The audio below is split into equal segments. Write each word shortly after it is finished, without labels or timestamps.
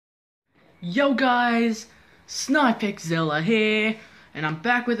Yo guys, SnipeXZilla here, and I'm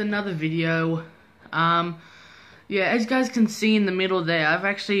back with another video. Yeah, as you guys can see in the middle there, I've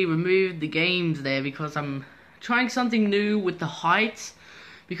actually removed the games there because I'm trying something new with the height.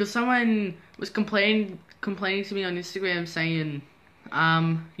 Because someone was complaining to me on Instagram saying,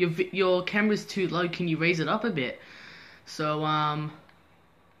 your camera's too low, can you raise it up a bit? So,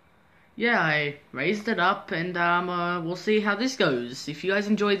 yeah, I raised it up, and we'll see how this goes. If you guys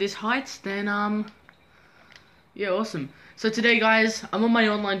enjoy this height, then yeah, awesome. So today, guys, I'm on my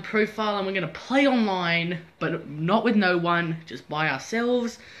online profile, and we're gonna play online, but not with no one, just by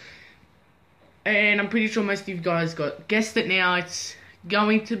ourselves. And I'm pretty sure most of you guys guessed it now. It's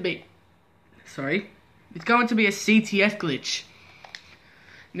going to be, it's going to be a CTF glitch.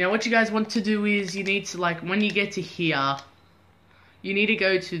 Now, what you guys want to do is you need to, like, when you get to here, you need to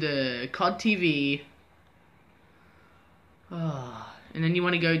go to the COD TV, and then you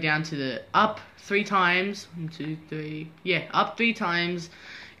want to go down to the up 3 times, 1, 2, 3, yeah, up 3 times,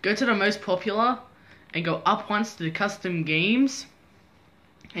 go to the most popular, and go up once to the custom games,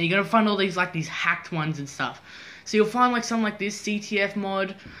 and you're going to find all these, like, these hacked ones and stuff. So you'll find, like, something like this CTF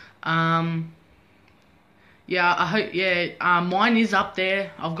mod, yeah, I hope, yeah, mine is up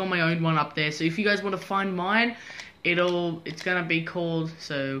there. I've got my own one up there, so if you guys want to find mine, it's gonna be called,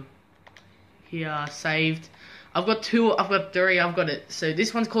 so here, saved. I've got 2, I've got 3, I've got it. So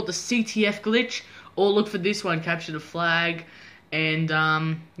this one's called the CTF glitch, or look for this one, capture the flag, and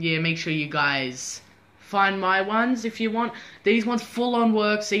yeah, make sure you guys find my ones if you want. These ones full on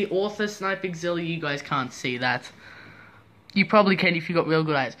work. See, author, SnipeXZilla, you guys can't see that. You probably can if you got real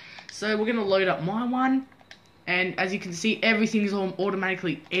good eyes. So we're gonna load up my one, and as you can see, everything's all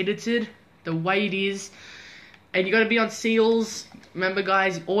automatically edited the way it is. And you gotta be on seals. Remember,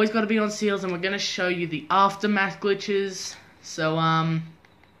 guys, you always gotta be on seals, and we're gonna show you the aftermath glitches. So,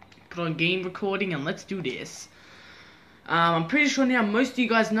 put on game recording, and let's do this. I'm pretty sure now most of you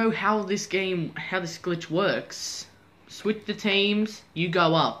guys know how this glitch works. Switch the teams, you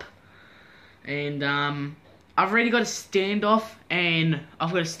go up. And, I've already got a standoff, and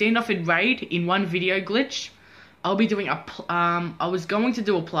I've got a standoff in Raid in one video glitch. I'll be doing I was going to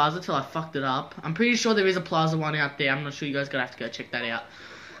do a plaza till I fucked it up. I'm pretty sure there is a plaza one out there. I'm not sure, you guys gotta have to go check that out.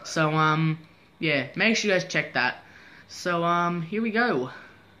 So, yeah, make sure you guys check that. So, here we go.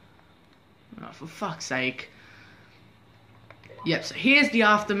 Oh, for fuck's sake. Yep, so here's the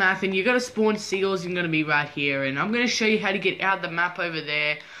aftermath, and you gotta spawn seals. You're gonna be right here, and I'm gonna show you how to get out of the map over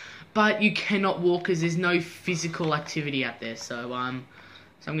there. But you cannot walk because there's no physical activity out there. So I'm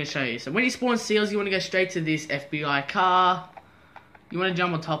going to show you. So when you spawn seals, you want to go straight to this FBI car. You want to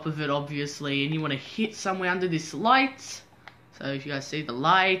jump on top of it, obviously. And you want to hit somewhere under this light. So if you guys see the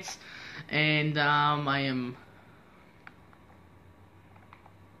light. And I'm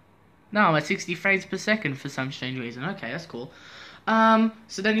at 60 frames per second for some strange reason. Okay, that's cool.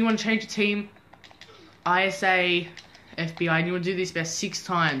 So then you want to change your team. ISA, FBI. And you want to do this about 6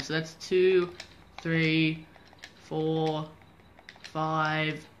 times. So that's 2, 3, 4...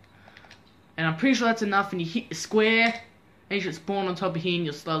 5, and I'm pretty sure that's enough. And you hit the square, and you should spawn on top of here, and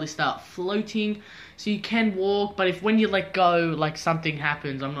you'll slowly start floating. So you can walk, but when you let go, like, something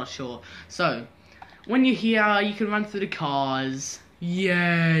happens, I'm not sure. So when you're here, you can run through the cars.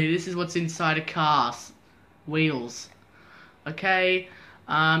 Yay! This is what's inside a car. Wheels. Okay.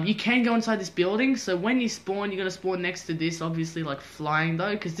 You can go inside this building. So when you spawn, you're gonna spawn next to this. Obviously, like flying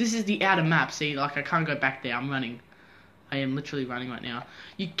though, because this is the outer map. See, like I can't go back there. I'm running. I am literally running right now.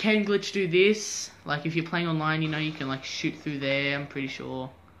 You can glitch do this. Like, if you're playing online, you know, you can, like, shoot through there, I'm pretty sure.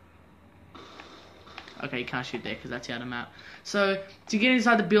 Okay, you can't shoot there, because that's out of map. So, to get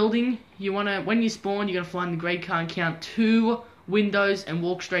inside the building, you want to, when you spawn, you're going to find the grey car and count 2 windows and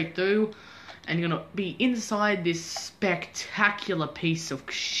walk straight through. And you're going to be inside this spectacular piece of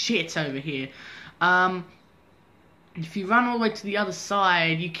shit over here. If you run all the way to the other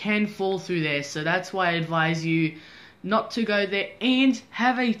side, you can fall through there. So, that's why I advise you not to go there, and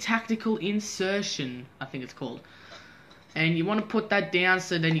have a tactical insertion, I think it's called. And you want to put that down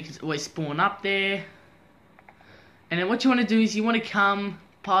so then you can always spawn up there. And then what you want to do is you want to come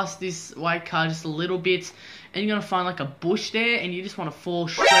past this white car just a little bit, and you're going to find like a bush there, and you just want to fall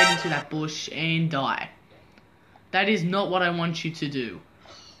straight into that bush and die. That is not what I want you to do.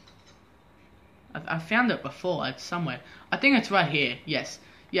 I found it before, it's somewhere. I think it's right here, yes.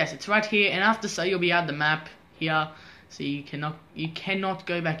 Yes, it's right here, and after so you'll be out of the map here. So you cannot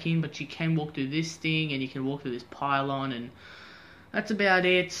go back in, but you can walk through this thing, and you can walk through this pylon, and that's about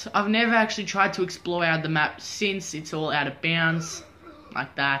it. I've never actually tried to explore out of the map since it's all out of bounds,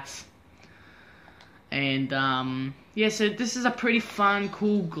 like that. And yeah, so this is a pretty fun,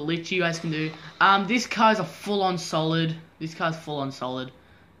 cool glitch you guys can do. This car's a full-on solid. This car's full-on solid.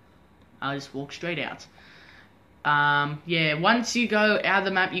 I'll just walk straight out. Yeah, once you go out of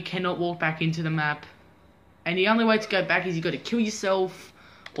the map, you cannot walk back into the map. And the only way to go back is you got to kill yourself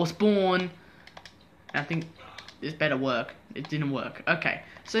or spawn. I think this better work. It didn't work. Okay,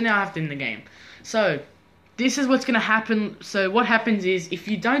 so now I have to end the game. So, this is what's going to happen. So, what happens is, if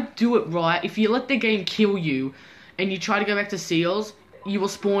you don't do it right, if you let the game kill you, and you try to go back to Seals, you will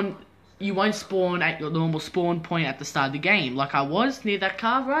spawn, you won't spawn at your normal spawn point at the start of the game, like I was, near that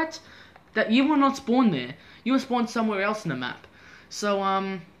car, right? That you will not spawn there. You will spawn somewhere else in the map.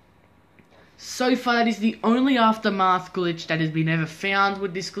 So, so far that is the only aftermath glitch that has been ever found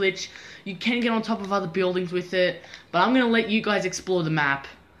with this glitch. You can get on top of other buildings with it, but I'm going to let you guys explore the map,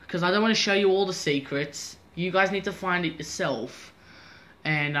 because I don't want to show you all the secrets. You guys need to find it yourself.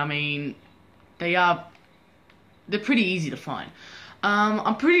 And, I mean, they're pretty easy to find.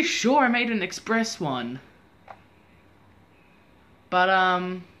 I'm pretty sure I made an express one.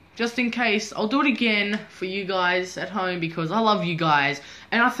 But, just in case, I'll do it again for you guys at home because I love you guys.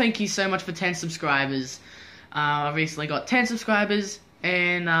 And I thank you so much for 10 subscribers. I recently got 10 subscribers.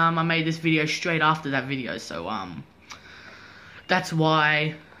 And, I made this video straight after that video. So, that's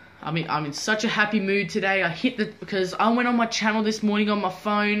why I'm in such a happy mood today. Because I went on my channel this morning on my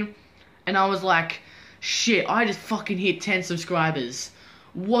phone. And I was like, shit, I just fucking hit 10 subscribers.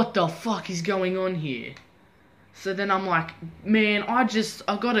 What the fuck is going on here? So then I'm like, man, I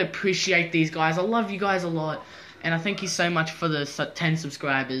gotta appreciate these guys. I love you guys a lot. And I thank you so much for the 10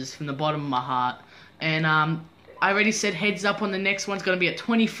 subscribers from the bottom of my heart. And I already said heads up on the next one's gonna be at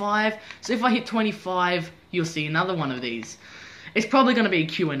 25. So if I hit 25, you'll see another one of these. It's probably gonna be a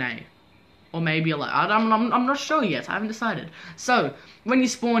Q&A. Or maybe I'm not sure yet. I haven't decided. So, when you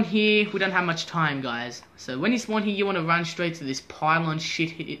spawn here, we don't have much time, guys. So, when you spawn here, you want to run straight to this pylon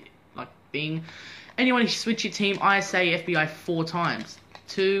shit like thing. And you want to switch your team ISA FBI 4 times.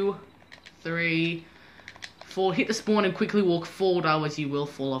 2, 3, 4. Hit the spawn and quickly walk forward, otherwise you will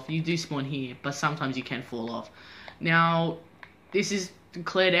fall off. You do spawn here, but sometimes you can fall off. Now, this is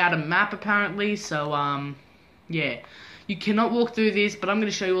declared out of map apparently, so, yeah. You cannot walk through this, but I'm going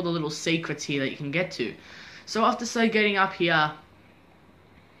to show you all the little secrets here that you can get to. So after getting up here,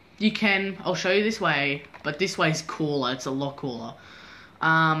 I'll show you this way, but this way is cooler, it's a lot cooler.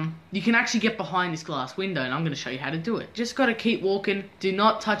 You can actually get behind this glass window, and I'm going to show you how to do it. Just got to keep walking, do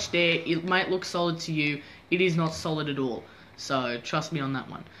not touch there, it might look solid to you, it is not solid at all. So, trust me on that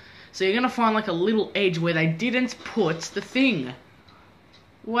one. So you're going to find like a little edge where they didn't put the thing.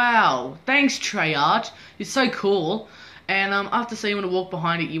 Wow, thanks Treyarch, it's so cool. And after you want to walk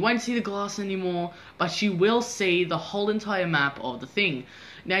behind it, you won't see the glass anymore, but you will see the whole entire map of the thing.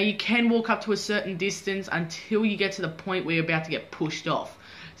 Now you can walk up to a certain distance until you get to the point where you're about to get pushed off.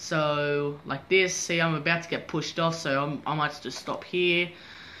 So, like this, see I'm about to get pushed off, so I might just stop here.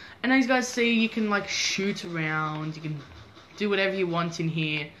 And as you guys see, you can like shoot around, you can do whatever you want in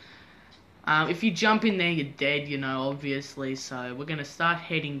here. If you jump in there, you're dead, you know, obviously. So we're going to start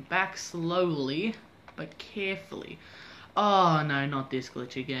heading back slowly, but carefully. Oh, no, not this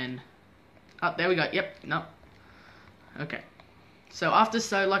glitch again. Oh, there we go. Yep, no. Okay. So,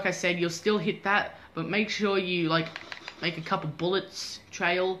 like I said, you'll still hit that, but make sure you, like, make a couple bullets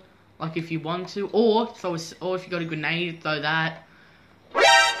trail, like, if you want to. Or if you got a grenade, throw that.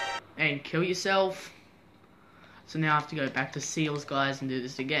 And kill yourself. So now I have to go back to Seals, guys, and do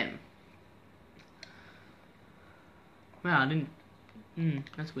this again. Wow, I didn't...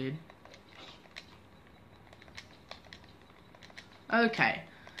 that's weird. Okay,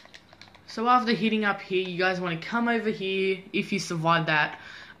 so after hitting up here, you guys want to come over here, if you survive that,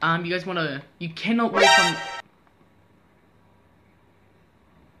 you guys want to, you cannot walk on,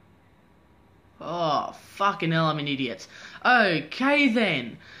 oh, fucking hell, I'm an idiot. Okay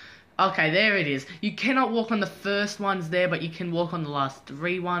then, okay, there it is, you cannot walk on the first ones there, but you can walk on the last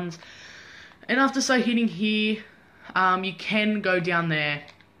 3 ones, and after hitting here, you can go down there.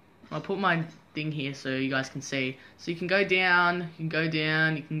 I'll put my thing here so you guys can see. So you can go down, you can go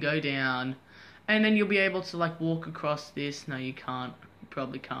down, you can go down, and then you'll be able to like walk across this. No, you can't. You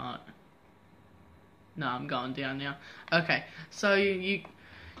probably can't. No, I'm going down now. Okay, so you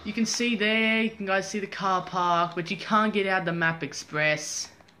can see there, you can guys see the car park, but you can't get out the map express.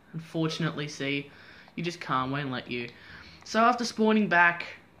 Unfortunately, see, you just can't, won't let you. So after spawning back,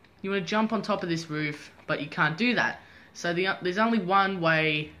 you want to jump on top of this roof, but you can't do that. So there's only one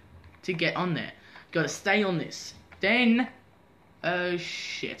way to get on there. You gotta stay on this. Then, oh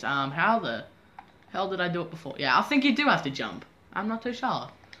shit, how the hell did I do it before? Yeah, I think you do have to jump. I'm not too sure.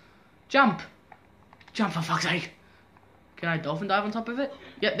 Jump! Jump for fuck's sake! Can I dolphin dive on top of it?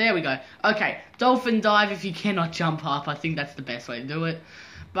 Yep, there we go. Okay, dolphin dive if you cannot jump up. I think that's the best way to do it.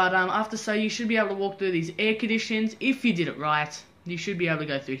 But after so, you should be able to walk through these air conditions. If you did it right, you should be able to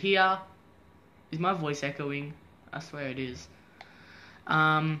go through here. Is my voice echoing? I swear it is.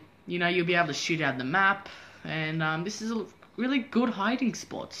 You know, you'll be able to shoot out the map. And this is a really good hiding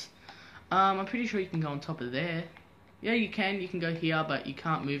spots. I'm pretty sure you can go on top of there. Yeah, you can. You can go here, but you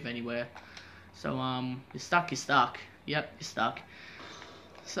can't move anywhere. So, you're stuck, you're stuck. Yep, you're stuck.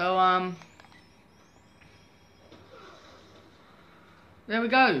 So, there we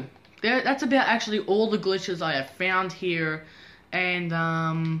go. That's about actually all the glitches I have found here. And,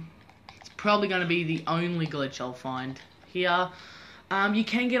 it's probably going to be the only glitch I'll find here. You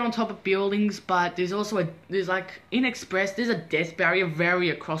can get on top of buildings, but there's also there's like, in Express, there's a death barrier very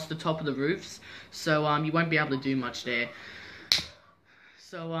across the top of the roofs. So, you won't be able to do much there.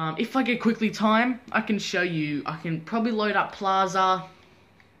 So, if I get quickly time, I can show you. I can probably load up Plaza.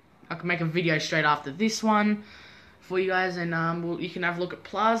 I can make a video straight after this one for you guys, and you can have a look at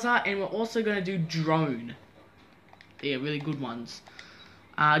Plaza, and we're also going to do Drone. Yeah, really good ones.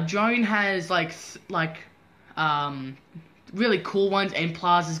 Drone has, really cool ones, and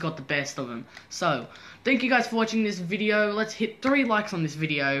Plaza's got the best of them. So, thank you guys for watching this video. Let's hit 3 likes on this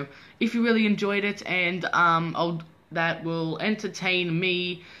video if you really enjoyed it, and that will entertain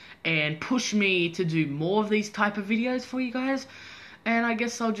me and push me to do more of these type of videos for you guys. And I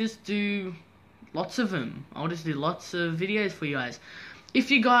guess I'll just do lots of them. I'll just do lots of videos for you guys. If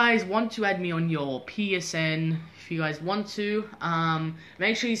you guys want to add me on your PSN, if you guys want to,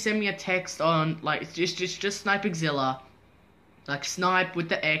 make sure you send me a text on, like, just SniperZilla. Like, Snipe with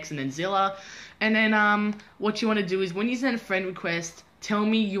the X and then Zilla. And then, what you want to do is, when you send a friend request, tell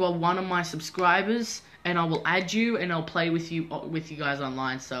me you are one of my subscribers, and I will add you, and I'll play with you guys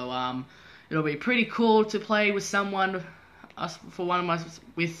online. So, it'll be pretty cool to play with someone,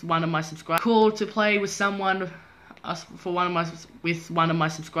 with one of my subscribers. Cool to play with someone, with one of my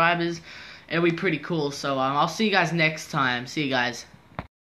subscribers. It'll be pretty cool. So, I'll see you guys next time. See you guys.